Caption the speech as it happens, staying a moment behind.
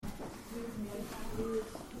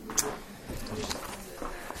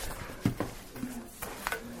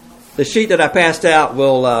The sheet that I passed out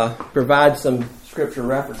will provide some scripture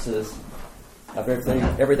references of everything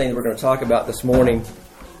that we're going to talk about this morning.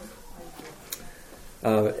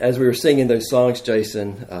 As we were singing those songs,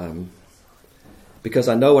 Jason, because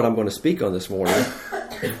I know what I'm going to speak on this morning,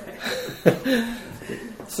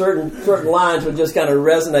 certain lines would just kind of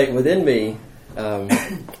resonate within me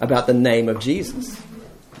about the name of Jesus.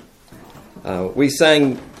 We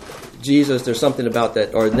sang Jesus, there's something about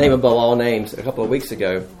that, or the name above all names, a couple of weeks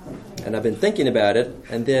ago, and I've been thinking about it.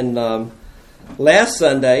 And then last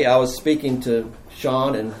Sunday, I was speaking to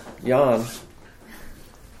Sean and Jan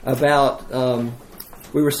about,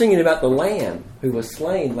 we were singing about the Lamb who was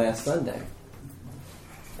slain last Sunday.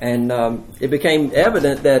 And it became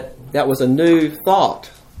evident that that was a new thought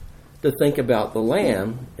to think about the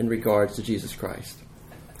Lamb in regards to Jesus Christ.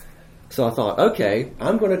 So I thought, okay,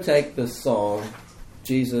 I'm going to take this song,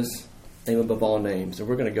 Jesus, name above all names, and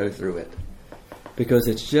we're going to go through it. Because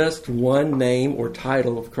it's just one name or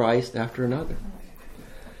title of Christ after another.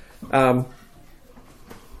 And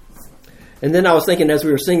then I was thinking as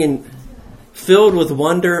we were singing, filled with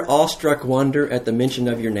wonder, awestruck wonder at the mention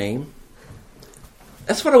of your name.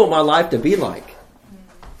 That's what I want my life to be like.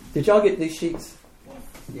 Did y'all get these sheets?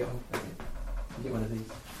 Yeah. Get one of these.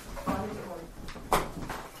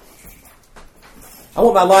 I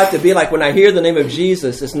want my life to be like when I hear the name of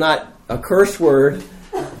Jesus, it's not a curse word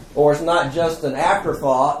or it's not just an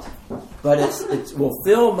afterthought, but it will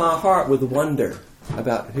fill my heart with wonder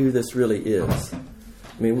about who this really is.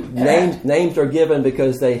 I mean, names are given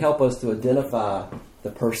because they help us to identify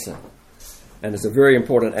the person. And it's a very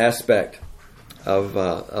important aspect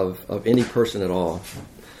of any person at all.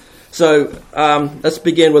 So let's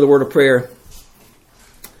begin with a word of prayer.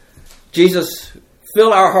 Jesus,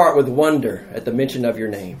 fill our heart with wonder at the mention of your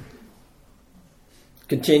name.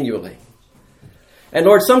 Continually. And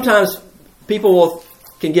Lord, sometimes people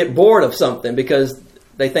can get bored of something because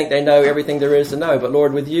they think they know everything there is to know. But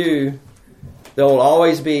Lord, with you, there will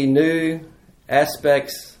always be new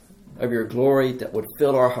aspects of your glory that would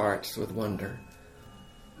fill our hearts with wonder.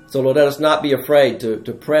 So Lord, let us not be afraid to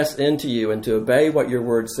press into you and to obey what your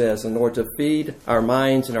word says, and Lord, to feed our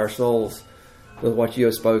minds and our souls with what you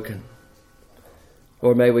have spoken.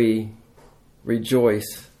 Lord, may we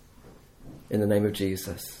rejoice in the name of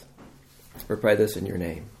Jesus. We pray this in your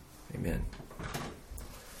name. Amen.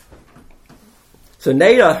 So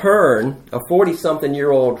Nada Hearn, a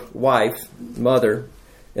 40-something-year-old wife, mother,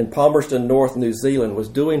 in Palmerston North, New Zealand, was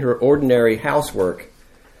doing her ordinary housework,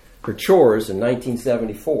 her chores, in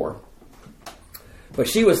 1974. But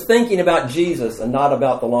she was thinking about Jesus and not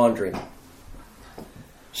about the laundry.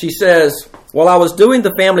 She says, while I was doing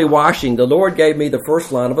the family washing, the Lord gave me the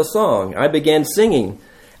first line of a song. I began singing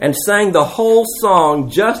and sang the whole song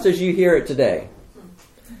just as you hear it today.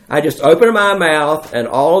 I just opened my mouth and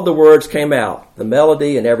all of the words came out, the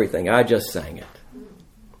melody and everything. I just sang it.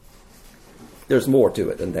 There's more to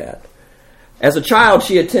it than that. As a child,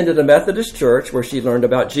 she attended a Methodist church where she learned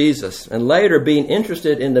about Jesus, and later, being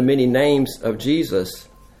interested in the many names of Jesus,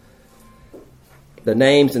 the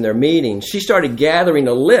names and their meanings, she started gathering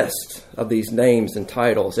a list of these names and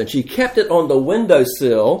titles, and she kept it on the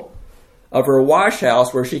windowsill of her wash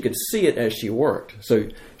house where she could see it as she worked. So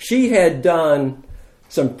she had done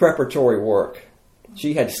some preparatory work.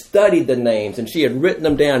 She had studied the names, and she had written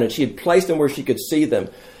them down, and she had placed them where she could see them.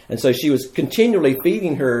 And so she was continually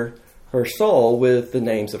feeding her soul with the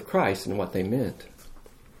names of Christ and what they meant.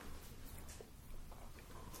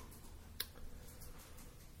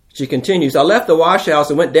 She continues, I left the wash house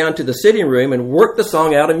and went down to the sitting room and worked the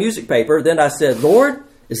song out in music paper. Then I said, Lord,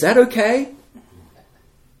 is that okay?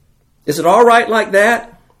 Is it all right like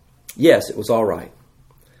that? Yes, it was all right.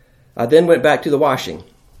 I then went back to the washing.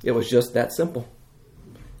 It was just that simple.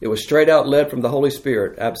 It was straight out led from the Holy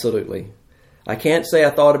Spirit, absolutely. I can't say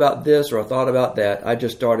I thought about this or I thought about that. I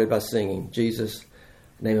just started by singing, Jesus,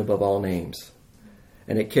 name above all names.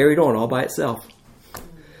 And it carried on all by itself.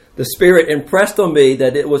 The Spirit impressed on me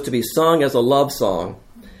that it was to be sung as a love song.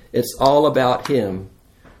 It's all about Him.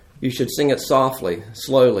 You should sing it softly,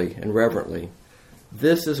 slowly, and reverently.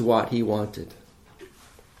 This is what He wanted.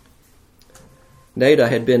 Nada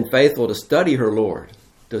had been faithful to study her Lord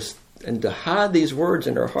and to hide these words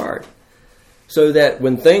in her heart so that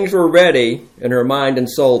when things were ready in her mind and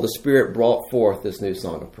soul, the Spirit brought forth this new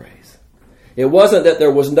song of praise. It wasn't that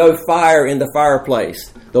there was no fire in the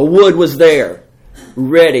fireplace. The wood was there,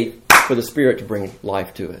 ready for the Spirit to bring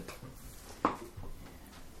life to it.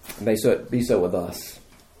 May it be so with us.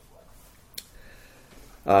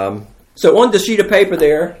 So on the sheet of paper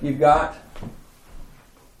there, you've got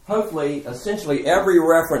hopefully, essentially every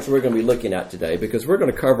reference we're going to be looking at today, because we're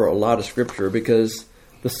going to cover a lot of Scripture, because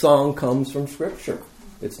the song comes from Scripture.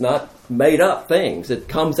 It's not made up things. It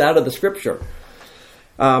comes out of the Scripture.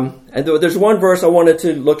 And there's one verse I wanted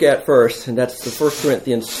to look at first, and that's the 1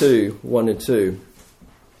 Corinthians 2, 1 and 2.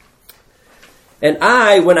 And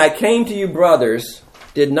I, when I came to you, brothers,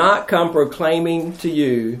 did not come proclaiming to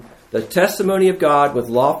you the testimony of God with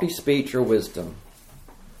lofty speech or wisdom.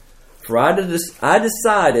 For I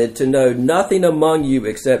decided to know nothing among you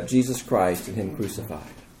except Jesus Christ and Him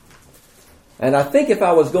crucified. And I think if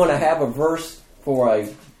I was going to have a verse for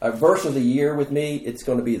a verse of the year with me, it's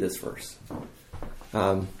going to be this verse.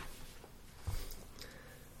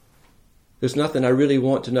 There's nothing I really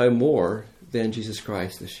want to know more than Jesus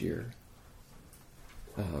Christ this year.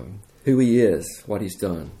 Who He is, what He's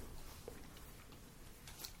done.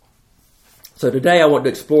 So today I want to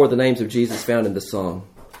explore the names of Jesus found in this song.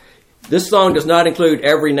 This song does not include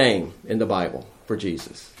every name in the Bible for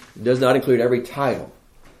Jesus. It does not include every title.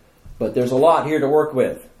 But there's a lot here to work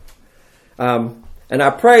with. And I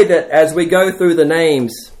pray that as we go through the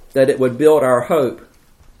names, that it would build our hope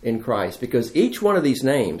in Christ. Because each one of these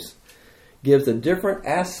names gives a different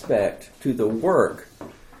aspect to the work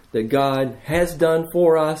that God has done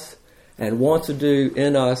for us and wants to do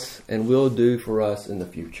in us and will do for us in the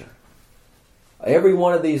future. Every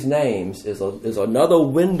one of these names is another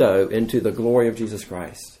window into the glory of Jesus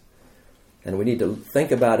Christ. And we need to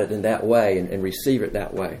think about it in that way and receive it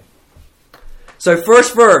that way. So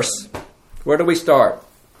first verse, where do we start?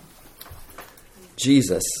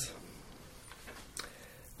 Jesus.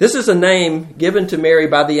 This is a name given to Mary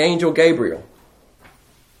by the angel Gabriel.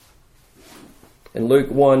 In Luke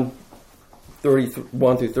 1,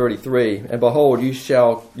 31 through 33, and behold,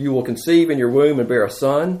 you will conceive in your womb and bear a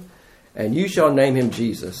son, and you shall name him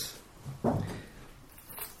Jesus.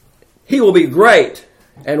 He will be great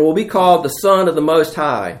and will be called the Son of the Most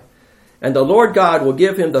High. And the Lord God will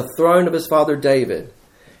give him the throne of his father David.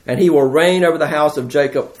 And he will reign over the house of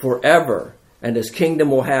Jacob forever. And his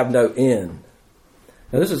kingdom will have no end.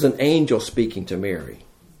 Now this is an angel speaking to Mary.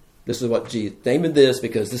 This is what Jesus, name it this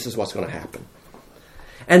because this is what's going to happen.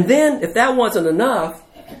 And then, if that wasn't enough,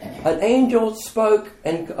 an angel spoke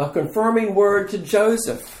a confirming word to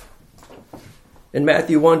Joseph. In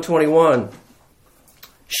Matthew 1:21,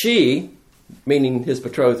 she, meaning his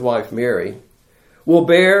betrothed wife Mary, will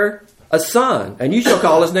bear a son, and you shall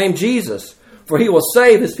call his name Jesus, for he will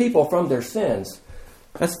save his people from their sins.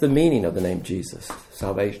 That's the meaning of the name Jesus.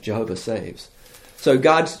 Salvation, Jehovah saves. So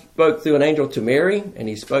God spoke through an angel to Mary, and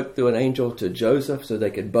he spoke through an angel to Joseph, so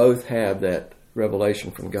they could both have that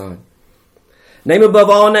revelation from God. Name above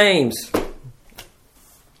all names.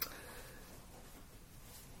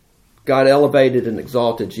 God elevated and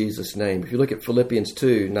exalted Jesus' name. If you look at Philippians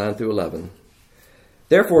 2, 9 through 11.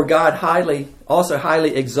 Therefore God also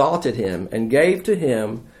highly exalted him and gave to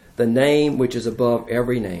him the name which is above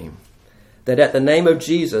every name, that at the name of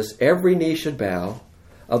Jesus every knee should bow,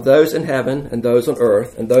 of those in heaven and those on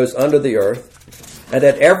earth and those under the earth, and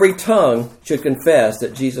that every tongue should confess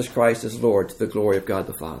that Jesus Christ is Lord, to the glory of God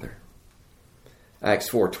the Father. Acts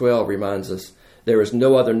 4:12 reminds us, there is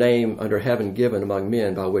no other name under heaven given among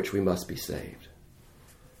men by which we must be saved.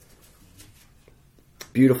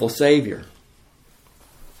 Beautiful Savior.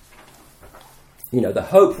 You know, the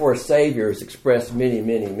hope for a Savior is expressed many,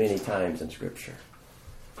 many, many times in Scripture.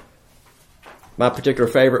 My particular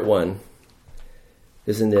favorite one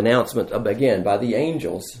is in the announcement, again, by the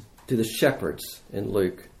angels to the shepherds in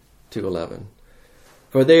Luke 2:11.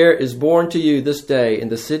 For there is born to you this day in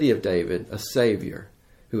the city of David a Savior,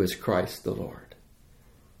 who is Christ the Lord.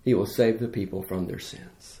 He will save the people from their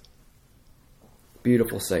sins.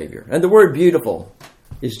 Beautiful Savior. And the word beautiful,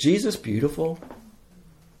 is Jesus beautiful?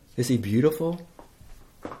 Is he beautiful?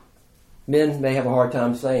 Men may have a hard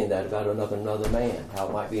time saying that about another man, how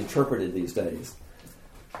it might be interpreted these days.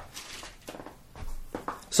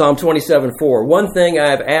 Psalm 27:4. One thing I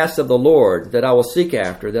have asked of the Lord, that I will seek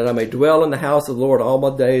after, that I may dwell in the house of the Lord all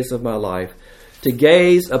my days of my life, to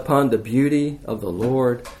gaze upon the beauty of the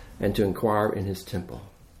Lord and to inquire in his temple.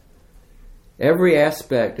 Every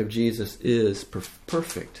aspect of Jesus is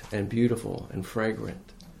perfect and beautiful and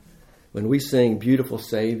fragrant. When we sing beautiful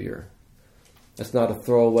Savior, that's not a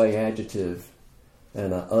throwaway adjective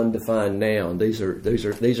and an undefined noun. These are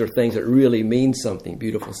things that really mean something.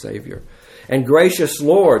 Beautiful Savior. And gracious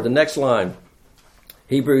Lord, the next line,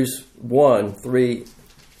 Hebrews 1:3,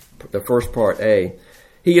 the first part, A.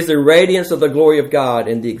 He is the radiance of the glory of God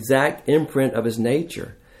and the exact imprint of his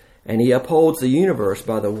nature, and he upholds the universe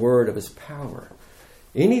by the word of his power.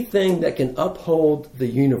 Anything that can uphold the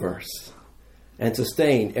universe and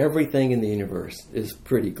sustain everything in the universe is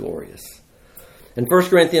pretty glorious. And 1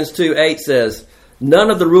 Corinthians 2:8 says,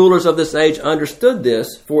 none of the rulers of this age understood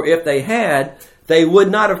this, for if they had, they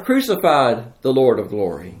would not have crucified the Lord of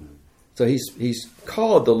glory. So he's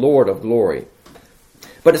called the Lord of glory.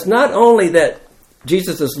 But it's not only that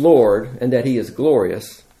Jesus is Lord and that he is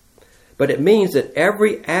glorious, but it means that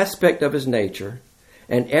every aspect of his nature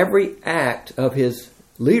and every act of his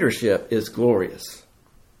leadership is glorious.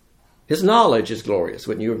 His knowledge is glorious,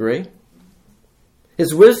 wouldn't you agree?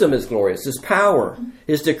 His wisdom is glorious. His power,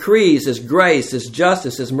 his decrees, his grace, his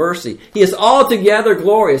justice, his mercy. He is altogether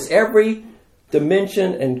glorious. Every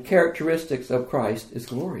dimension and characteristics of Christ is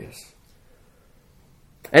glorious.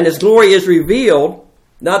 And his glory is revealed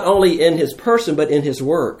not only in his person, but in his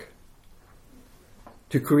work.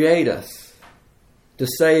 To create us, to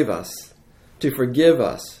save us, to forgive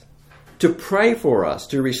us, to pray for us,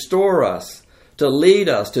 to restore us, to lead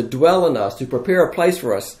us, to dwell in us, to prepare a place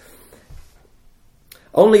for us.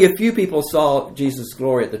 Only a few people saw Jesus'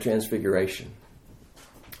 glory at the Transfiguration.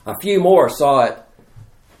 A few more saw it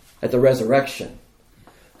at the resurrection.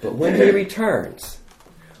 But when he returns,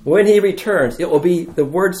 it will be, the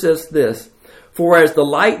word says this, for as the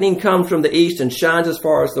lightning comes from the east and shines as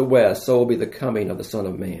far as the west, so will be the coming of the Son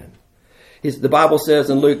of Man. The Bible says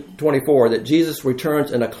in Luke 24 that Jesus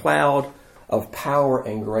returns in a cloud of power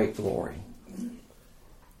and great glory.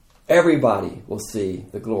 Everybody will see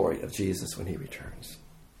the glory of Jesus when he returns.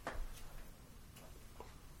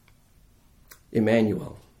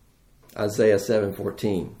 Emmanuel, Isaiah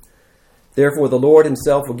 7:14. Therefore the Lord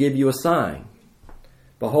himself will give you a sign.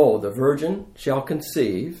 Behold, the virgin shall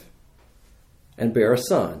conceive and bear a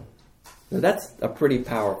son. Now that's a pretty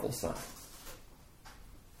powerful sign.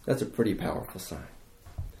 That's a pretty powerful sign.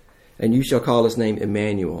 And you shall call his name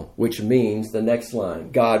Emmanuel, which means, the next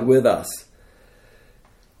line, God with us.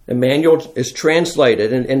 Emmanuel is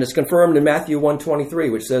translated, and it's confirmed in Matthew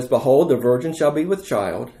 1:23, which says, behold, the virgin shall be with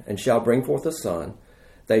child, and shall bring forth a son.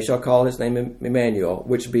 They shall call his name Emmanuel,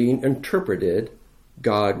 which being interpreted,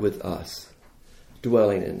 God with us,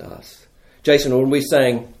 dwelling in us. Jason, when we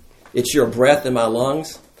sang, it's your breath in my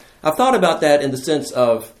lungs, I've thought about that in the sense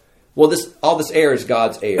of, well, all this air is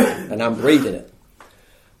God's air, and I'm breathing it.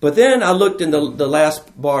 But then I looked in the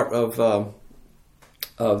last part of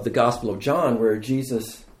the Gospel of John, where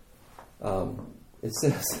Jesus, it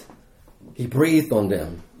says, he breathed on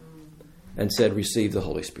them and said, receive the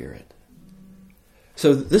Holy Spirit.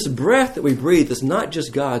 So this breath that we breathe is not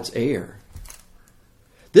just God's air.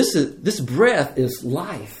 This breath is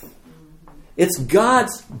life. It's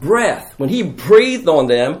God's breath. When he breathed on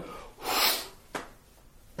them,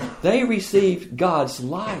 they received God's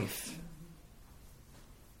life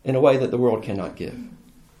in a way that the world cannot give.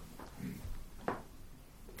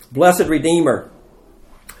 Blessed Redeemer.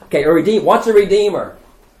 Okay, what's a redeemer?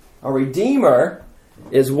 A redeemer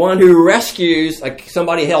is one who rescues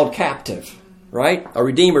somebody held captive, right? A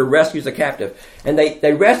redeemer rescues a captive. And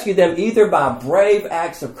they rescue them either by brave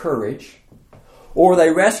acts of courage, or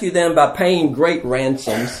they rescue them by paying great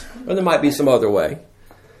ransoms, or there might be some other way.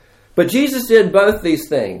 But Jesus did both these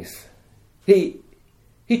things. He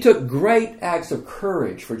took great acts of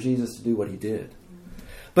courage for Jesus to do what he did.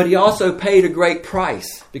 But he also paid a great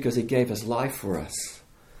price because he gave his life for us.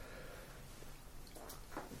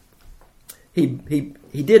 He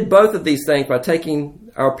did both of these things by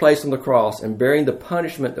taking our place on the cross and bearing the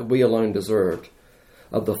punishment that we alone deserved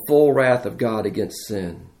of the full wrath of God against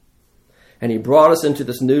sin. And he brought us into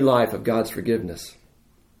this new life of God's forgiveness.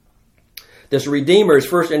 This Redeemer is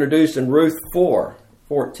first introduced in Ruth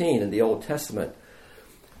 4:14 in the Old Testament.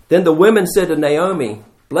 Then the women said to Naomi,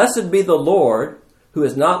 blessed be the Lord, who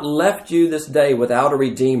has not left you this day without a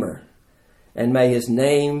Redeemer, and may his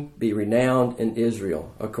name be renowned in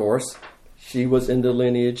Israel. Of course, she was in the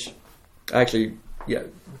lineage, actually, yeah,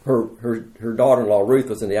 her daughter-in-law Ruth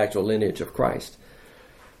was in the actual lineage of Christ.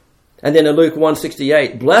 And then in Luke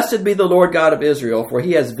 1:68, blessed be the Lord God of Israel, for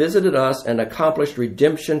he has visited us and accomplished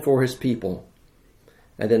redemption for his people.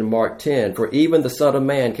 And then in Mark 10, for even the Son of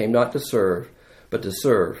Man came not to serve, but to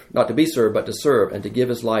serve, not to be served, but to serve, and to give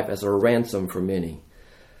his life as a ransom for many.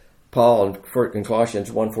 Paul in Colossians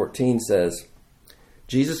 1:14 says,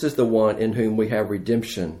 Jesus is the one in whom we have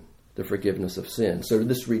redemption, the forgiveness of sin. So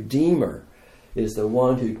this Redeemer is the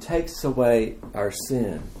one who takes away our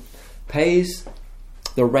sin, pays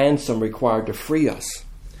the ransom required to free us.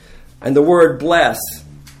 And the word bless,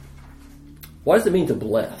 what does it mean to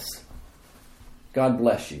bless? God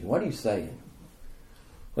bless you. What are you saying?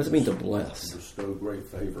 What does it mean to bless? Bestow great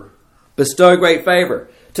favor. Bestow great favor.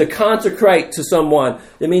 To consecrate to someone,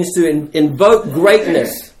 it means to invoke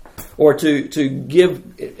greatness or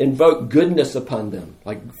to invoke goodness upon them,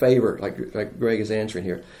 like favor, like Greg is answering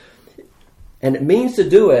here. And it means to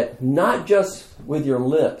do it not just with your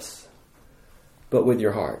lips, but with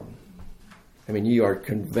your heart. I mean, you are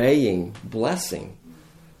conveying blessing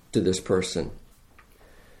to this person.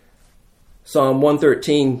 Psalm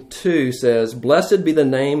 113:2 says, "Blessed be the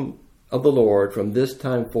name of the Lord from this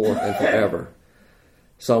time forth and forever."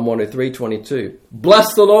 Psalm 103:22,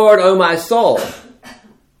 "Bless the Lord, O my soul."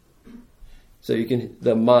 So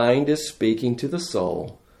the mind is speaking to the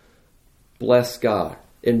soul. Bless God.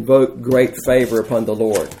 Invoke great favor upon the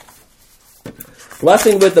Lord.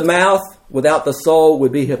 Blessing with the mouth without the soul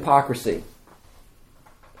would be hypocrisy.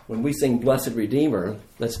 When we sing Blessed Redeemer,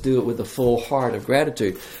 let's do it with a full heart of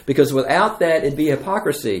gratitude. Because without that, it'd be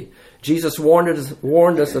hypocrisy. Jesus warned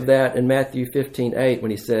us of that in Matthew 15:8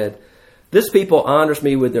 when he said, "This people honors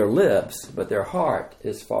me with their lips, but their heart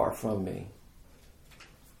is far from me."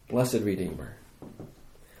 Blessed Redeemer.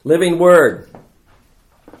 Living Word.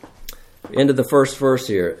 End of the first verse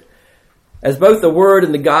here. As both the Word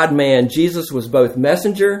and the God-man, Jesus was both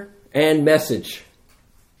messenger and message.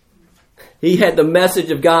 He had the message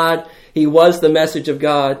of God, he was the message of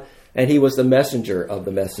God, and he was the messenger of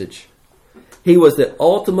the message. He was the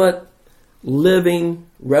ultimate living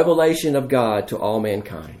revelation of God to all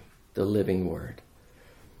mankind, the living Word.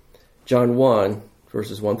 John 1,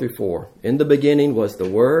 verses 1 through 4. "In the beginning was the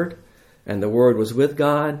Word, and the Word was with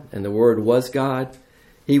God, and the Word was God.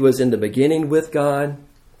 He was in the beginning with God.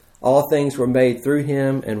 All things were made through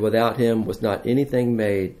him, and without him was not anything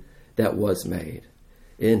made that was made.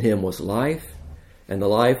 In him was life, and the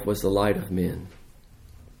life was the light of men."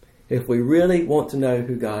 If we really want to know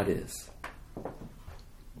who God is,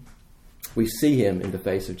 we see him in the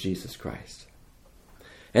face of Jesus Christ.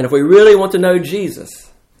 And if we really want to know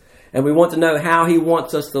Jesus, and we want to know how he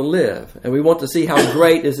wants us to live, and we want to see how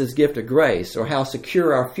great is his gift of grace, or how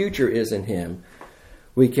secure our future is in him,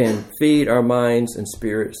 we can feed our minds and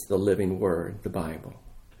spirits the living Word, the Bible.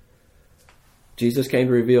 Jesus came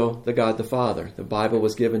to reveal the God the Father. The Bible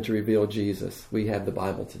was given to reveal Jesus. We have the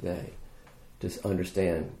Bible today to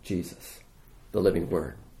understand Jesus, the living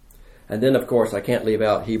Word. And then, of course, I can't leave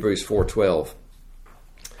out Hebrews 4:12.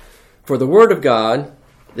 "For the Word of God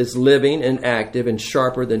is living and active and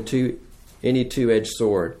sharper than any two-edged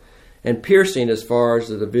sword, and piercing as far as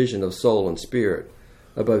the division of soul and spirit,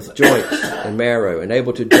 of both joints and marrow, and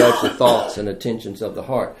able to judge the thoughts and intentions of the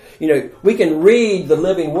heart." You know, we can read the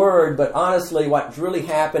living Word, but honestly, what's really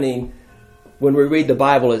happening when we read the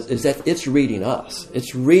Bible is that it's reading us.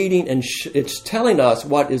 It's reading and it's telling us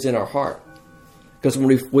what is in our heart. Because when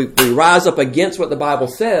we rise up against what the Bible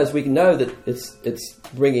says, we can know that it's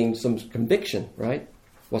bringing some conviction, right?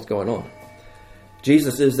 What's going on?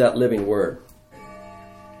 Jesus is that living Word.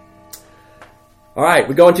 All right,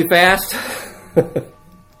 we're going too fast.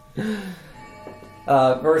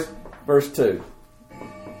 Verse 2.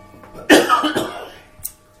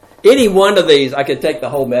 Any one of these, I could take the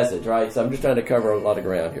whole message, right? So I'm just trying to cover a lot of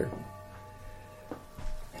ground here.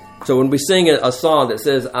 So when we sing a song that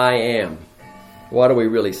says, "I am," what are we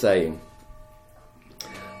really saying?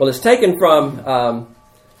 Well, it's taken from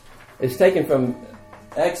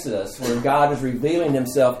Exodus, where God is revealing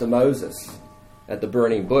himself to Moses at the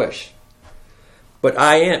burning bush. But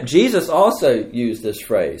I am. Jesus also used this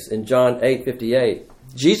phrase in John 8:58.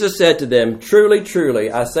 Jesus said to them, "Truly,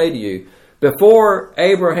 truly, I say to you, before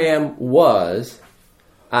Abraham was,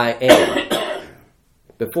 I am."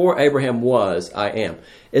 Before Abraham was, I am.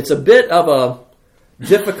 It's a bit of a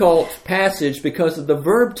difficult passage because of the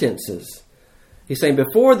verb tenses. He's saying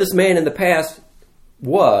before this man in the past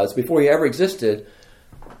was, before he ever existed,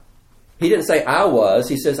 he didn't say I was,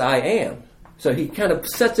 he says I am. So he kind of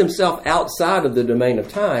sets himself outside of the domain of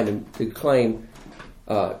time and to claim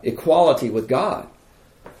equality with God.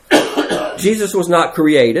 Jesus was not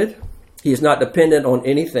created. He is not dependent on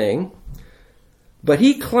anything. But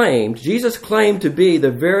Jesus claimed to be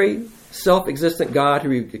the very self-existent God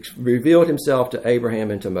who revealed himself to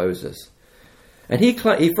Abraham and to Moses. And he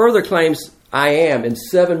further claims I am in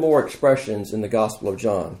 7 more expressions in the Gospel of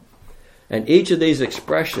John. And each of these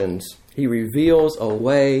expressions, he reveals a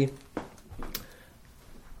way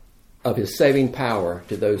of his saving power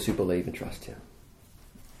to those who believe and trust him.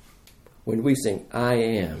 When we sing I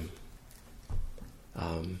am,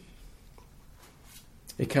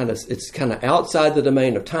 it's kind of outside the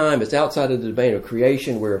domain of time. It's outside of the domain of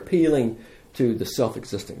creation. We're appealing to the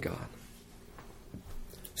self-existent God.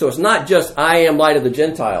 So it's not just I am light of the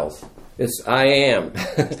Gentiles. It's I am.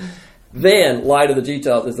 Then light of the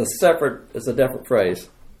Gentiles is a different phrase.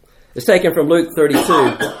 It's taken from Luke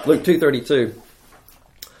 2:32.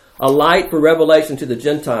 a light for revelation to the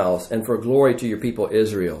Gentiles and for glory to your people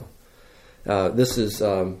Israel. This is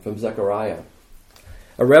from Zechariah.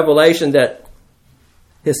 A revelation that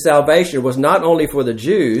his salvation was not only for the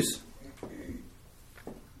Jews.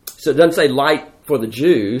 So it doesn't say light for the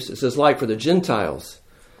Jews. It says light for the Gentiles.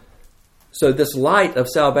 So this light of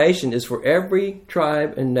salvation is for every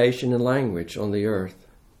tribe and nation and language on the earth.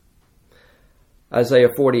 Isaiah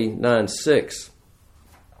 49:6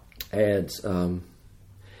 adds,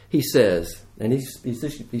 he says, and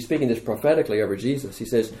he's speaking this prophetically over Jesus. He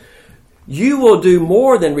says, you will do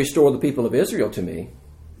more than restore the people of Israel to me.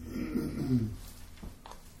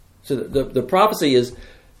 So the prophecy is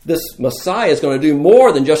this Messiah is going to do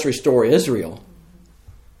more than just restore Israel.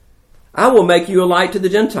 I will make you a light to the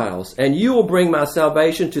Gentiles, and you will bring my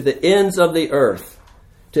salvation to the ends of the earth,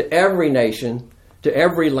 to every nation, to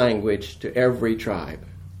every language, to every tribe.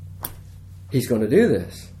 He's going to do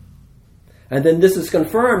this. And then this is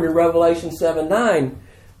confirmed in Revelation 7:9.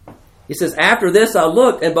 He says, after this I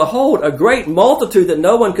looked, and behold, a great multitude that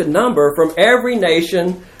no one could number from every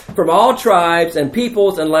nation, from all tribes and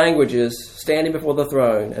peoples and languages, standing before the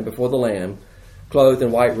throne and before the Lamb, clothed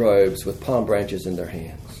in white robes with palm branches in their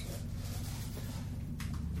hands.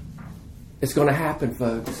 It's going to happen,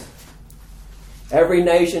 folks. Every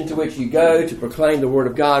nation to which you go to proclaim the Word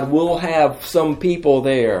of God will have some people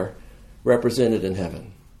there represented in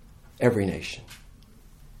heaven. Every nation.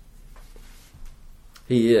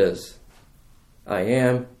 He is. I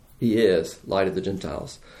am. He is light of the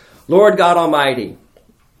Gentiles. Lord God Almighty.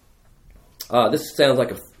 This sounds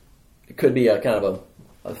like it could be a kind of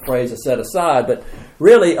a phrase that's set aside, but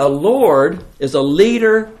really a Lord is a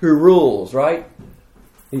leader who rules, right?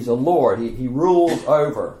 He's a Lord. He rules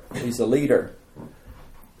over. He's a leader.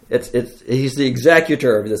 He's the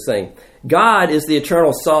executor of this thing. God is the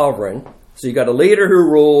eternal sovereign. So you've got a leader who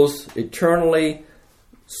rules, eternally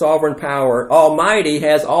sovereign power. Almighty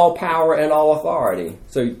has all power and all authority.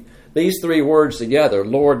 So these three words together,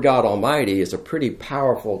 Lord God Almighty, is a pretty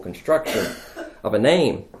powerful construction of a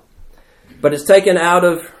name. But it's taken out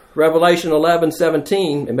of Revelation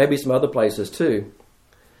 11:17, and maybe some other places too,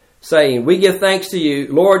 saying, we give thanks to you,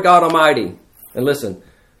 Lord God Almighty. And listen,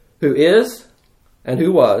 who is and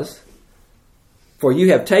who was, for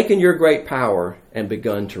you have taken your great power and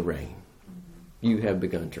begun to reign. You have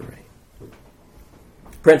begun to reign.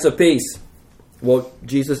 Prince of Peace. Well,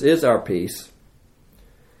 Jesus is our peace.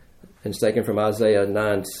 And it's taken from Isaiah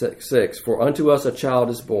 9:6. For unto us a child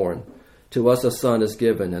is born, to us a son is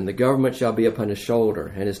given, and the government shall be upon his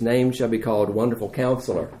shoulder, and his name shall be called Wonderful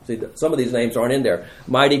Counselor. See, some of these names aren't in there.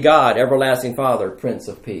 Mighty God, Everlasting Father, Prince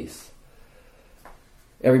of Peace.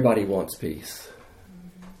 Everybody wants peace.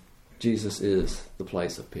 Jesus is the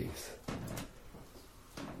place of peace.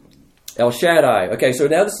 El Shaddai. Okay, so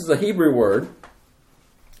now this is a Hebrew word,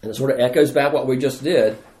 and it sort of echoes back what we just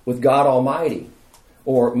did with God Almighty,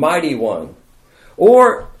 or Mighty One,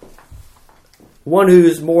 or one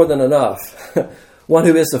who's more than enough, one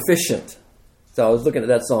who is sufficient. So I was looking at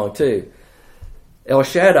that song too. El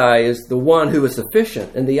Shaddai is the one who is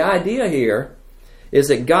sufficient, and the idea here is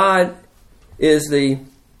that God is the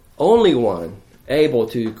only one able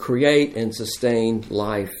to create and sustain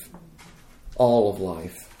life, all of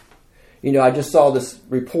life. You know, I just saw this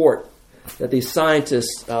report that these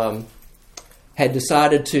scientists had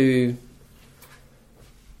decided to,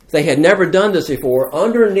 they had never done this before,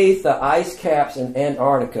 underneath the ice caps in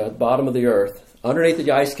Antarctica, bottom of the earth, underneath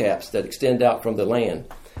the ice caps that extend out from the land,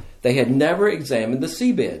 they had never examined the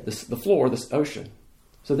seabed, the floor of this ocean.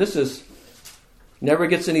 So this is, never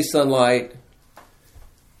gets any sunlight.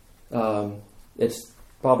 It's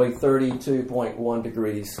probably 32.1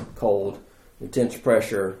 degrees cold, intense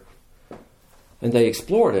pressure. And they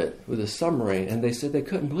explored it with a submarine, and they said they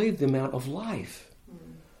couldn't believe the amount of life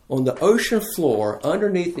on the ocean floor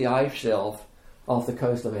underneath the ice shelf off the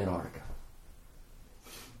coast of Antarctica.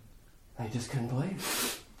 They just couldn't believe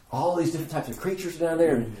it. All these different types of creatures down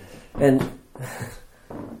there. And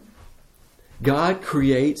God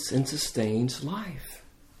creates and sustains life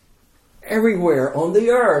everywhere on the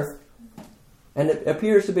earth. And it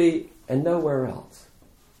appears to be and nowhere else.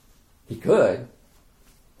 He could.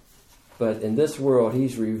 But in this world,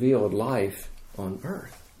 He's revealed life on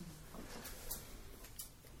earth.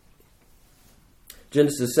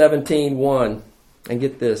 Genesis 17:1, and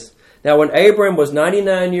get this. Now, when Abram was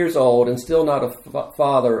 99 years old and still not a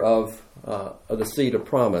father of the seed of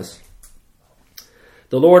promise,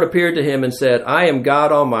 the Lord appeared to him and said, I am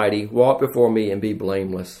God Almighty, walk before me and be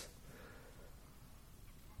blameless.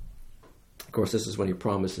 Of course, this is when He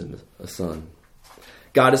promised him a son.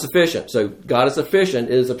 God is sufficient. So God is sufficient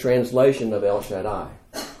is a translation of El Shaddai.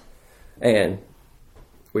 And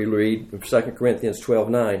We read in 2 Corinthians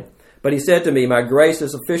 12:9. But he said to me, my grace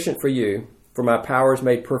is sufficient for you, for my power is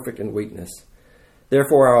made perfect in weakness.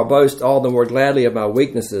 Therefore I will boast all the more gladly of my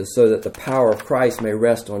weaknesses, so that the power of Christ may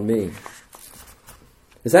rest on me.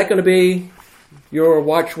 Is that going to be your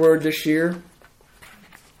watchword this year?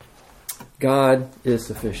 God is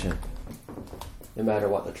sufficient, no matter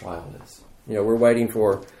what the trial is. You know, we're waiting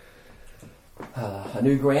for a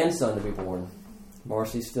new grandson to be born.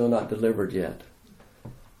 Marcy's still not delivered yet,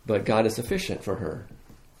 but God is sufficient for her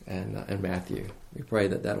and Matthew. We pray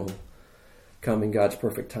that will come in God's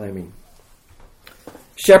perfect timing.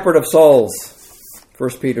 Shepherd of souls. 1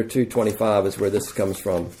 Peter 2:25 is where this comes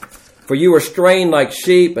from. For you were straying like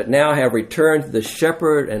sheep, but now have returned to the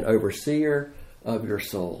shepherd and overseer of your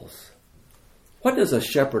souls. What does a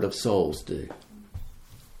shepherd of souls do?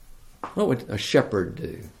 What would a shepherd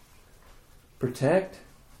do? Protect?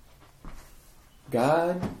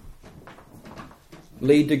 Guide?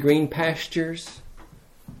 Lead to green pastures?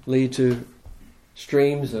 Lead to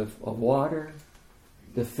streams of water?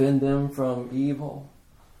 Defend them from evil?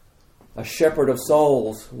 A shepherd of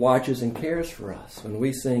souls watches and cares for us. When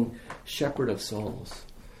we sing shepherd of souls,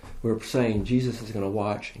 we're saying Jesus is going to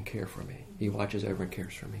watch and care for me. He watches over and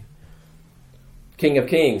cares for me. King of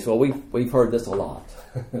Kings. Well, we've heard this a lot.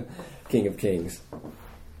 King of Kings.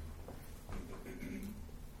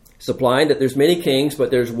 Supplying that there's many kings,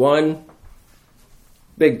 but there's one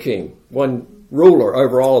big king, one ruler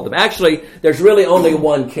over all of them. Actually, there's really only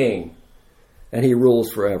one king, and he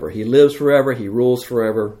rules forever. He lives forever. He rules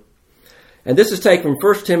forever. And this is taken from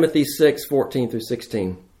 1 Timothy 6:14 through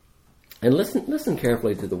 16. And listen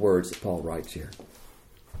carefully to the words that Paul writes here.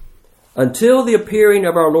 Until the appearing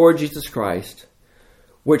of our Lord Jesus Christ,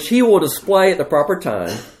 which he will display at the proper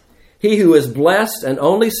time, he who is blessed and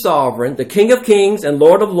only sovereign, the King of kings and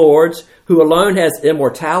Lord of lords, who alone has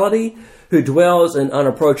immortality, who dwells in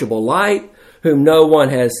unapproachable light, whom no one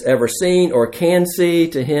has ever seen or can see,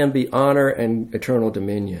 to him be honor and eternal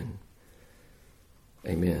dominion.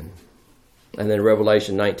 Amen. And then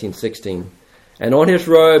Revelation 19:16. And on his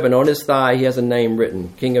robe and on his thigh he has a name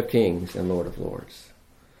written, King of kings and Lord of lords.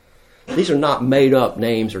 These are not made up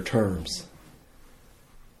names or terms.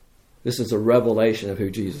 This is a revelation of who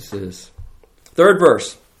Jesus is. Third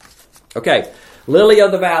verse. Okay, Lily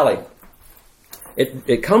of the Valley.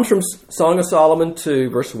 It comes from Song of Solomon 2,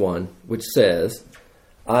 verse 1, which says,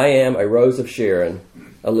 I am a rose of Sharon,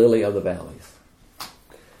 a lily of the valleys.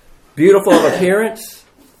 Beautiful of appearance,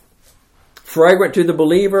 fragrant to the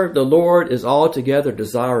believer, the Lord is altogether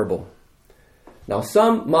desirable. Now,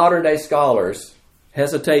 some modern-day scholars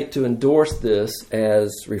hesitate to endorse this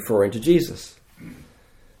as referring to Jesus.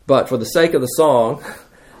 But for the sake of the song,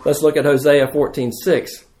 let's look at Hosea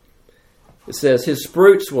 14:6. It says, his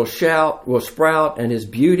sprouts will sprout, and his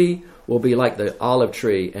beauty will be like the olive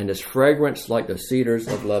tree, and his fragrance like the cedars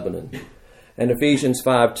of Lebanon. And Ephesians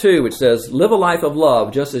 5:2, which says, live a life of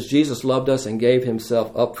love, just as Jesus loved us and gave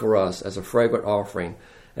himself up for us as a fragrant offering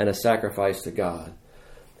and a sacrifice to God.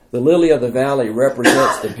 The lily of the valley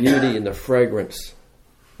represents the beauty and the fragrance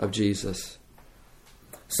of Jesus.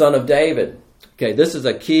 Son of David. Okay, this is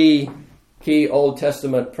a key Old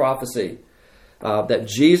Testament prophecy. That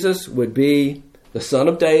Jesus would be the son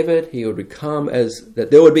of David. He would become that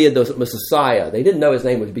there would be the Messiah. They didn't know his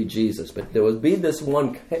name would be Jesus, but there would be this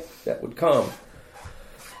one that would come.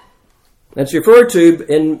 That's referred to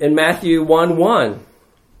in Matthew 1:1.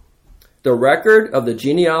 The record of the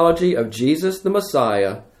genealogy of Jesus the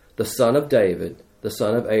Messiah, the son of David, the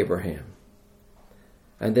son of Abraham.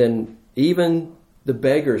 And then even the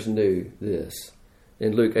beggars knew this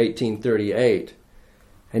in Luke 18:38.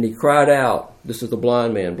 And he cried out, this is the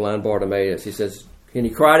blind man, blind Bartimaeus. He says, and he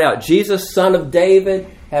cried out, Jesus, son of David,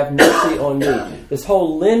 have mercy on me. This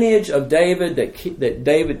whole lineage of David,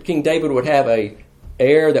 that King David would have a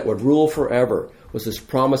heir that would rule forever, was this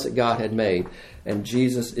promise that God had made. And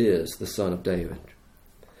Jesus is the son of David.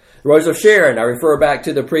 Rose of Sharon, I refer back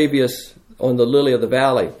to the previous on the lily of the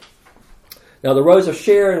valley. Now the Rose of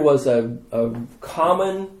Sharon was a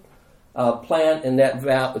common plant in that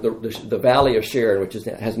the Valley of Sharon, which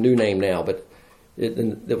has a new name now, but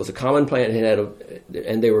it was a common plant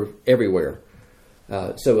and they were everywhere.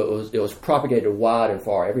 So it was propagated wide and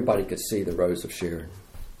far. Everybody could see the Rose of Sharon.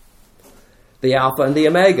 The Alpha and the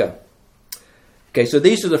Omega. Okay, so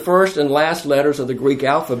these are the first and last letters of the Greek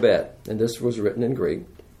alphabet, and this was written in Greek.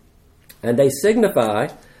 And they signify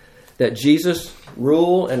that Jesus'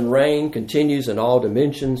 rule and reign continues in all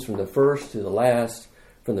dimensions, from the first to the last,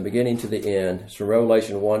 from the beginning to the end. It's from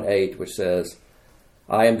Revelation 1:8, which says,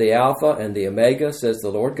 I am the Alpha and the Omega, says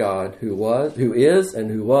the Lord God, who is,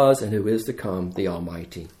 and who was, and who is to come, the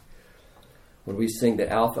Almighty. when we sing the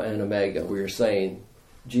Alpha and Omega, we are saying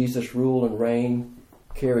Jesus' rule and reign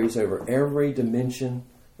carries over every dimension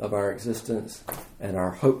of our existence and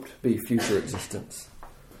our hope-to-be future existence.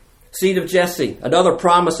 Seed of Jesse, another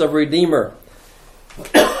promise of Redeemer.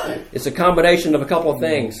 It's a combination of a couple of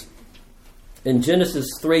things. In Genesis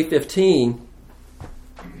 3:15,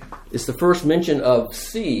 it's the first mention of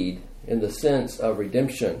seed in the sense of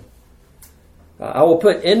redemption. I will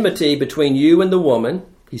put enmity between you and the woman.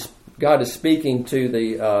 God is speaking to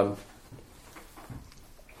the,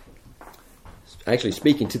 actually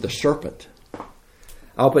speaking to the serpent.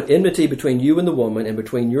 I'll put enmity between you and the woman, and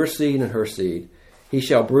between your seed and her seed. He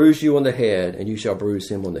shall bruise you on the head, and you shall bruise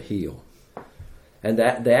him on the heel. And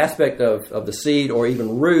that the aspect of the seed, or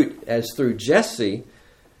even root, as through Jesse,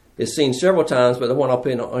 is seen several times, but the one I'll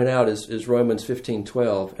point out is Romans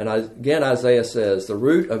 15:12. And again, Isaiah says, the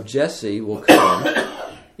root of Jesse will come,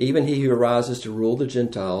 even he who arises to rule the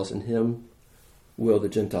Gentiles, in him will the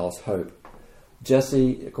Gentiles hope.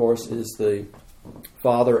 Jesse, of course, is the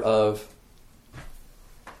father of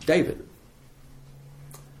David.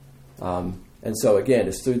 And so again,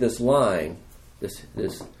 it's through this line,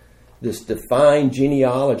 this defined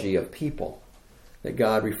genealogy of people that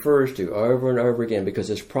God refers to over and over again, because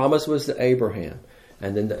His promise was to Abraham,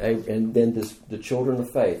 and then the children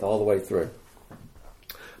of faith all the way through.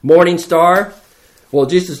 Morning star. Well,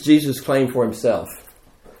 Jesus claimed for Himself.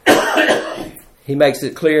 He makes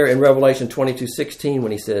it clear in Revelation 22:16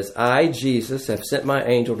 when He says, I, Jesus, have sent my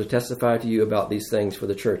angel to testify to you about these things for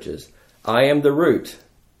the churches. I am the root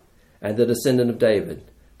and the descendant of David,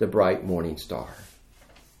 the bright morning star.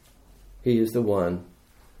 He is the one.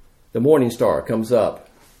 The morning star comes up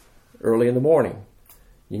early in the morning.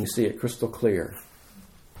 You can see it crystal clear.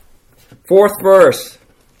 Fourth verse.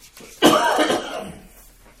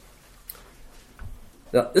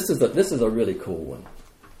 Now, this is a really cool one.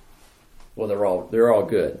 Well, they're all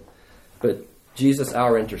good. But Jesus,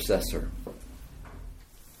 our intercessor.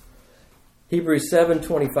 Hebrews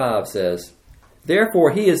 7:25 says,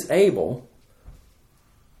 therefore he is able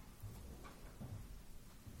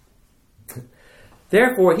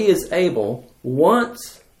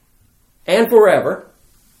once and forever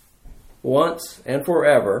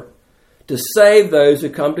to save those who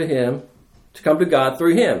come to him, to come to God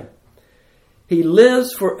through him. He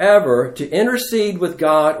lives forever to intercede with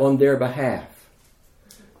God on their behalf.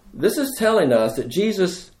 This is telling us that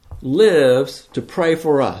Jesus lives to pray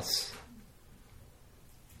for us.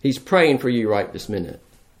 He's praying for you right this minute.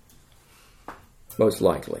 Most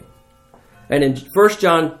likely. And in 1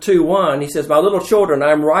 John 2:1, he says, my little children,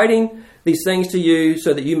 I am writing these things to you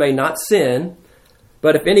so that you may not sin.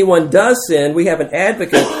 But if anyone does sin, we have an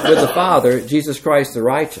advocate with the Father, Jesus Christ the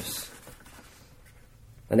righteous.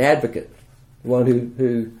 An advocate. One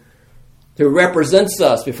who represents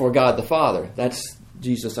us before God the Father. That's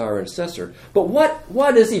Jesus, our intercessor. But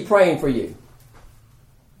what is he praying for you?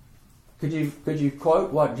 Could you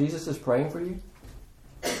quote what Jesus is praying for you?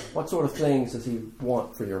 What sort of things does he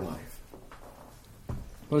want for your life?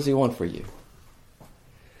 What does he want for you?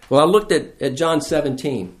 Well, I looked at John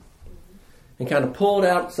 17 and kind of pulled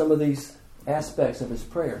out some of these aspects of his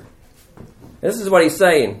prayer. This is what he's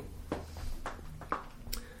saying.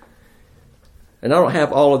 And I don't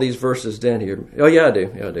have all of these verses down here. Oh, yeah, I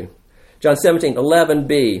do. John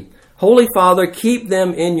 17:11b. Holy Father, keep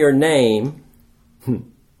them in your name,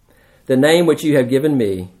 the name which you have given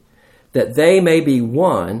me, that they may be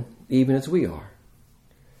one, even as we are.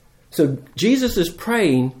 So Jesus is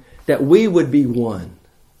praying that we would be one.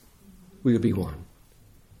 We would be one.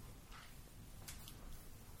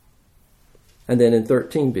 And then in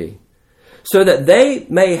 13b. So that they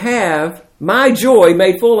may have my joy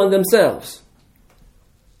made full in themselves.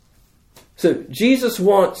 So Jesus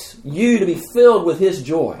wants you to be filled with his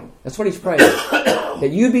joy. That's what he's praying. That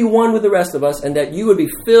you be one with the rest of us and that you would be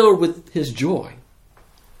filled with his joy.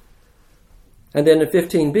 And then in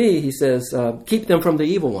 15b, he says, keep them from the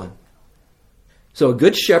evil one. So a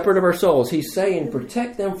good shepherd of our souls, he's saying,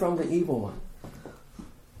 protect them from the evil one.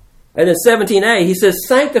 And in 17a, he says,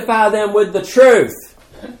 sanctify them with the truth.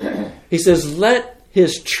 He says, let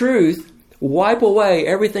his truth wipe away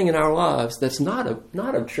everything in our lives that's not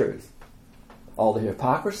of truth. All the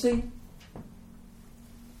hypocrisy,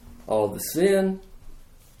 all of the sin,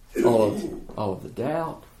 all of the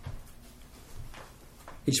doubt.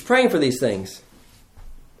 He's praying for these things.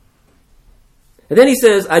 And then he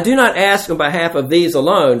says, I do not ask on behalf of these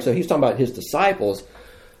alone. So he's talking about his disciples,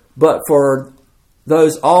 but for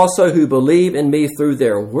those also who believe in me through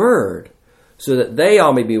their word, so that they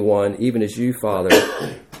all may be one, even as you, Father,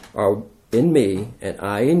 are in me and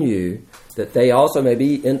I in you, that they also may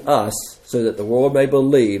be in us, so that the world may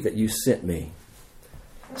believe that you sent me.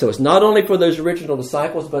 So it's not only for those original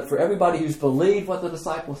disciples, but for everybody who's believed what the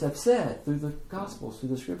disciples have said through the Gospels, through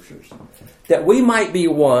the Scriptures. That we might be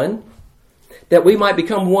one, that we might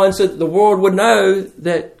become one so that the world would know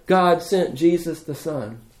that God sent Jesus the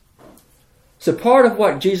Son. So part of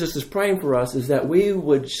what Jesus is praying for us is that we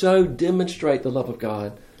would so demonstrate the love of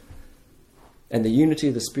God and the unity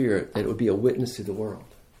of the Spirit that it would be a witness to the world.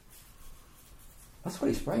 That's what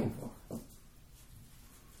he's praying for.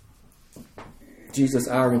 Jesus,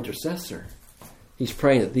 our intercessor, he's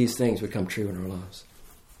praying that these things would come true in our lives.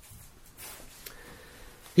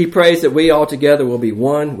 He prays that we all together will be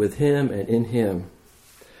one with him and in him.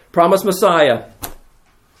 Promised Messiah.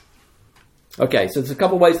 Okay, so there's a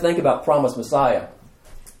couple ways to think about promised Messiah.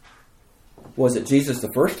 Was it Jesus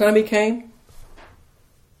the first time he came?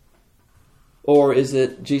 Or is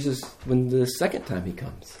it Jesus when the second time he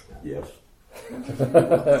comes? Yes.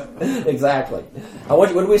 Exactly.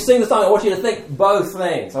 When we sing the song, I want you to think both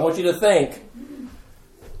things. I want you to think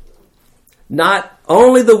not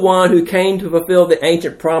only the one who came to fulfill the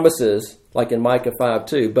ancient promises, like in Micah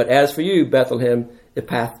 5:2, but as for you, Bethlehem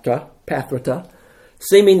Ephrathah,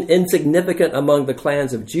 seeming insignificant among the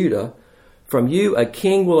clans of Judah, from you a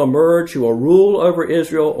king will emerge who will rule over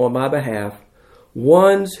Israel on my behalf,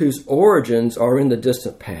 ones whose origins are in the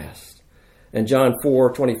distant past. And John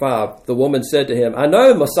 4:25, the woman said to him, I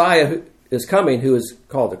know Messiah is coming, who is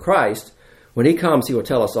called the Christ. When he comes, he will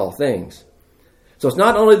tell us all things. So it's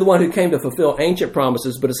not only the one who came to fulfill ancient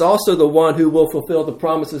promises, but it's also the one who will fulfill the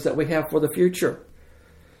promises that we have for the future.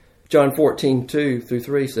 John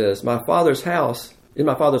 14:2-3 says, in my Father's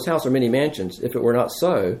house are many mansions. If it were not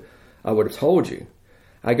so, I would have told you.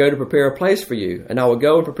 I go to prepare a place for you, and I will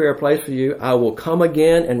go and prepare a place for you. I will come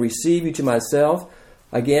again and receive you to myself.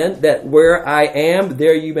 Again, that where I am,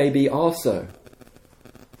 there you may be also.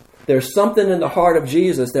 There's something in the heart of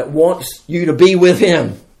Jesus that wants you to be with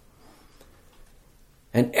him.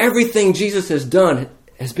 And everything Jesus has done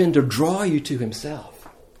has been to draw you to himself.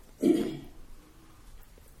 When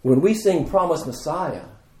we sing Promised Messiah,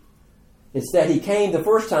 it's that he came the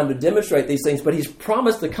first time to demonstrate these things, but he's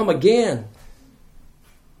promised to come again.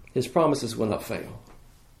 His promises will not fail.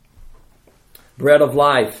 Bread of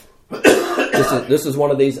life. This is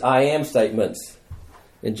one of these I am statements.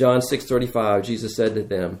 In John 6:35, Jesus said to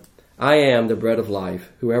them, I am the bread of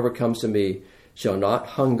life. Whoever comes to me shall not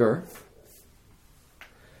hunger,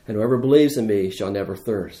 and whoever believes in me shall never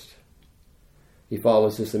thirst. He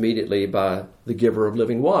follows this immediately by the giver of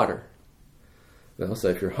living water. Well, so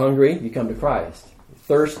if you're hungry, you come to Christ. If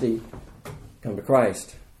you're thirsty, come to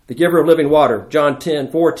Christ. The giver of living water. John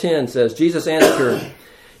 4:10 says, Jesus answered her,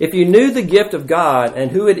 if you knew the gift of God and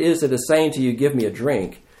who it is that is saying to you, give me a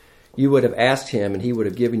drink, you would have asked him and he would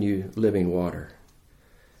have given you living water.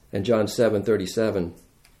 And John 7:37,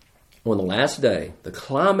 on the last day, the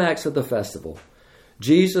climax of the festival,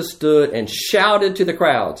 Jesus stood and shouted to the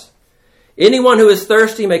crowds, anyone who is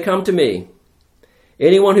thirsty may come to me.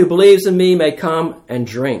 Anyone who believes in me may come and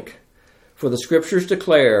drink. For the scriptures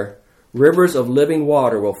declare, rivers of living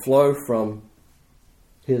water will flow from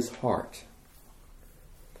his heart.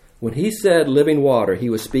 When he said living water, he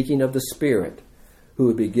was speaking of the Spirit who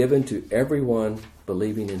would be given to everyone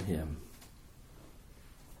believing in him.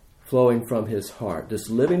 Flowing from his heart. This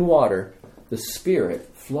living water, the Spirit,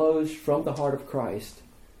 flows from the heart of Christ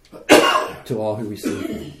to all who receive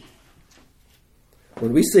him.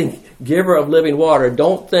 When we sing giver of living water,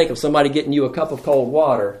 don't think of somebody getting you a cup of cold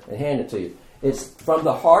water and hand it to you. It's from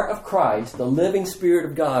the heart of Christ, the living Spirit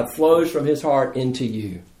of God flows from his heart into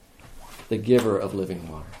you, the giver of living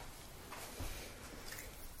water.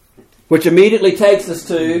 Which immediately takes us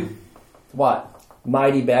to what?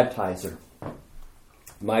 Mighty baptizer.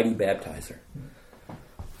 Mighty baptizer.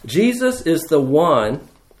 Jesus is the one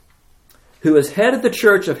who is head of the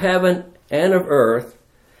church of heaven and of earth,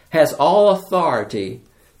 has all authority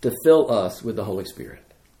to fill us with the Holy Spirit.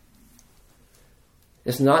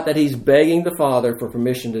 It's not that he's begging the Father for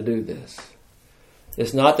permission to do this.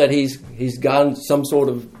 It's not that he's gotten some sort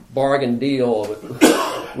of bargain deal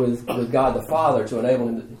with God the Father to enable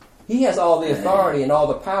him to. He has all the authority and all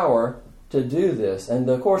the power to do this. And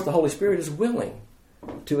of course the Holy Spirit is willing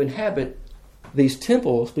to inhabit these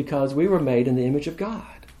temples because we were made in the image of God.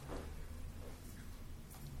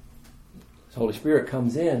 The Holy Spirit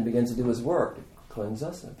comes in and begins to do his work to cleanse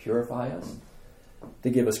us and purify us, to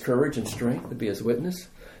give us courage and strength to be his witness.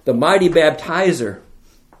 The mighty baptizer.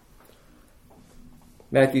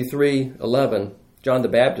 Matthew 3:11, John the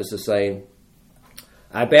Baptist is saying,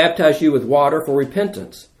 I baptize you with water for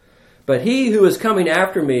repentance, But he who is coming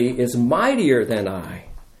after me is mightier than I,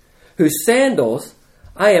 whose sandals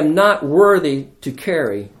I am not worthy to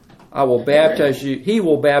carry. I will baptize you. He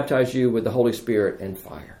will baptize you with the Holy Spirit and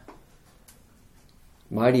fire.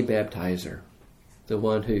 Mighty baptizer, the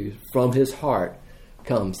one who from his heart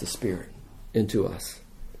comes the Spirit into us.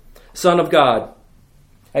 Son of God.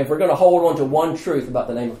 Hey, if we're going to hold on to one truth about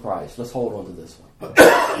the name of Christ, let's hold on to this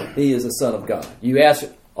one. He is the Son of God. You ask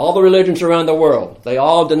all the religions around the world, they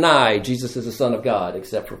all deny Jesus is the Son of God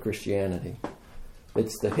except for Christianity.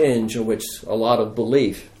 It's the hinge on which a lot of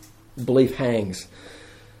belief hangs.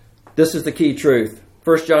 This is the key truth.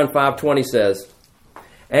 1 John 5:20 says,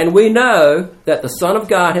 "And we know that the Son of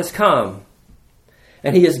God has come,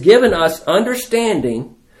 and he has given us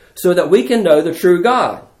understanding so that we can know the true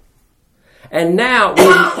God. And now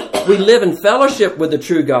we live in fellowship with the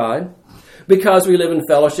true God because we live in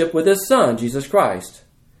fellowship with his Son, Jesus Christ.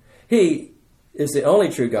 He is the only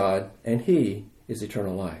true God, and he is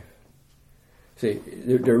eternal life." See,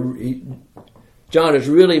 John is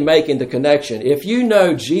really making the connection. If you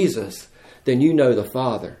know Jesus, then you know the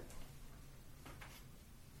Father,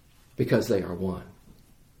 because they are one.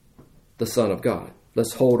 The Son of God.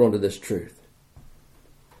 Let's hold on to this truth.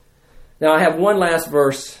 Now, I have one last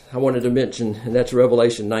verse I wanted to mention, and that's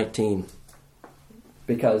Revelation 19.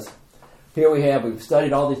 Because here we've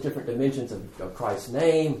studied all these different dimensions of Christ's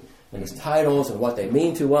name and his titles and what they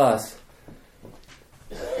mean to us.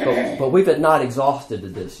 But we've not exhausted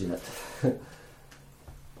this yet.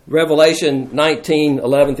 Revelation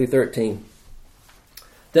 19:11 through 13.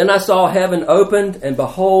 "Then I saw heaven opened, and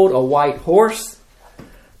behold, a white horse.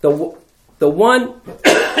 The one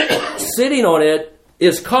sitting on it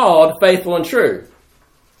is called Faithful and True."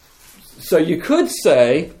 So you could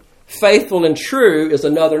say Faithful and True is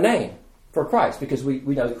another name for Christ, because we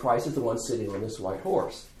know that Christ is the one sitting on this white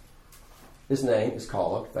horse. His name is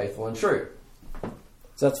called Faithful and True.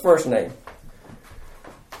 So that's the first name.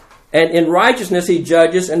 "And in righteousness he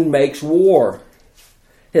judges and makes war.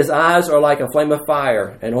 His eyes are like a flame of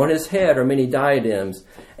fire, and on his head are many diadems.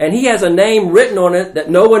 And he has a name written on it that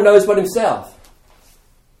no one knows but himself."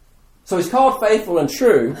 So he's called Faithful and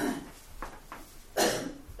True,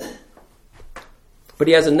 but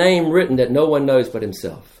he has a name written that no one knows but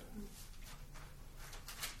himself.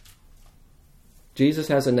 Jesus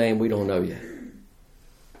has a name we don't know yet.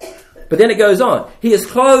 But then it goes on. "He is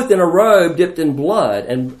clothed in a robe dipped in blood,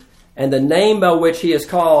 and the name by which he is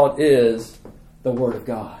called is the Word of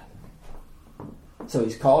God." So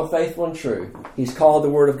he's called Faithful and True. He's called the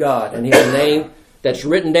Word of God, and he has a name that's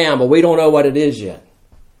written down, but we don't know what it is yet.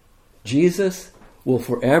 Jesus will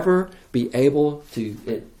forever be able to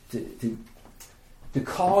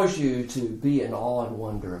cause you to be in awe and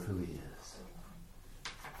wonder of who he is.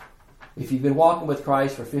 If you've been walking with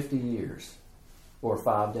Christ for 50 years or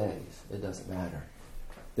 5 days, it doesn't matter.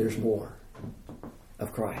 There's more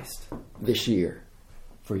of Christ this year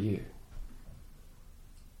for you.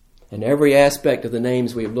 And every aspect of the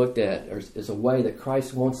names we've looked at is a way that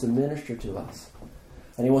Christ wants to minister to us.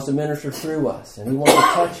 And he wants to minister through us. And he wants to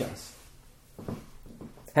touch us.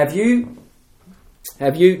 Have you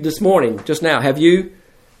this morning, just now, have you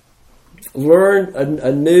learned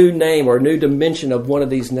a new name or a new dimension of one of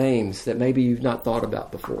these names that maybe you've not thought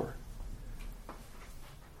about before?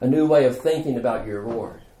 A new way of thinking about your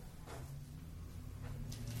Lord.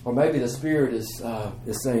 Or maybe the Spirit is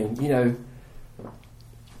saying,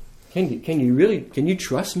 can you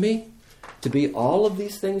trust me to be all of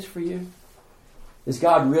these things for you? Is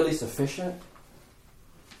God really sufficient?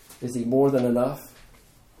 Is he more than enough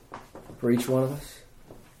for each one of us?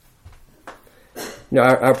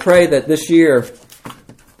 I pray that this year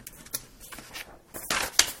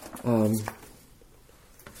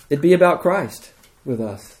it'd be about Christ with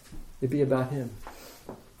us. It'd be about him.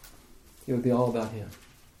 It would be all about him.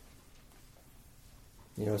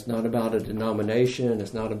 It's not about a denomination.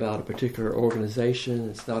 It's not about a particular organization.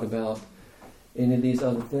 It's not about any of these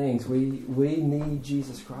other things. We need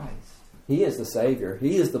Jesus Christ. He is the Savior.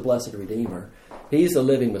 He is the blessed Redeemer. He's the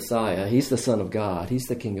living Messiah. He's the Son of God. He's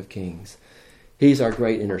the King of Kings. He's our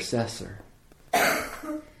great intercessor.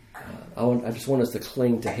 I just want us to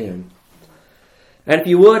cling to him. And if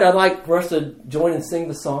you would, I'd like for us to join and sing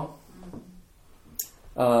the song.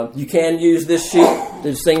 You can use this sheet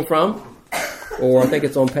to sing from, or I think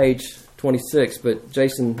it's on page 26, but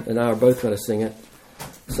Jason and I are both going to sing it.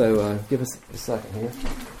 So give us a second here.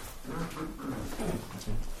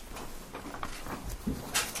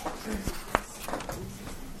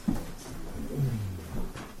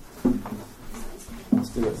 Let's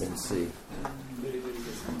do it and see.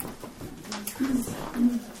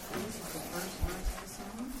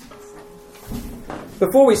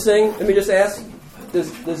 Before we sing, let me just ask,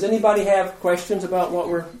 does anybody have questions about what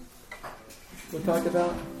we talked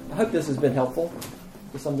about? I hope this has been helpful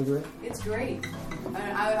to some degree. It's great.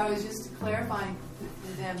 I was just clarifying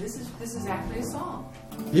to them, this is actually a song.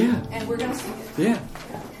 Yeah. And we're going to sing it. Yeah.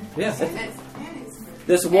 Yeah. And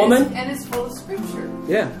This woman... And it's full of scripture.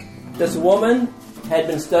 Yeah. This woman had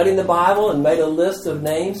been studying the Bible and made a list of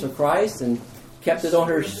names for Christ and kept it on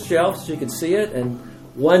her shelf so she could see it. And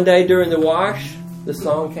one day during the wash, the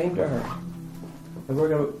song came to her. And we're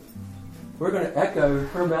going to echo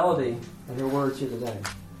her melody and her words here today.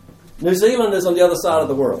 New Zealand is on the other side of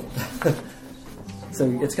the world. So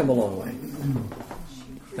it's come a long way.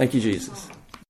 Thank you, Jesus.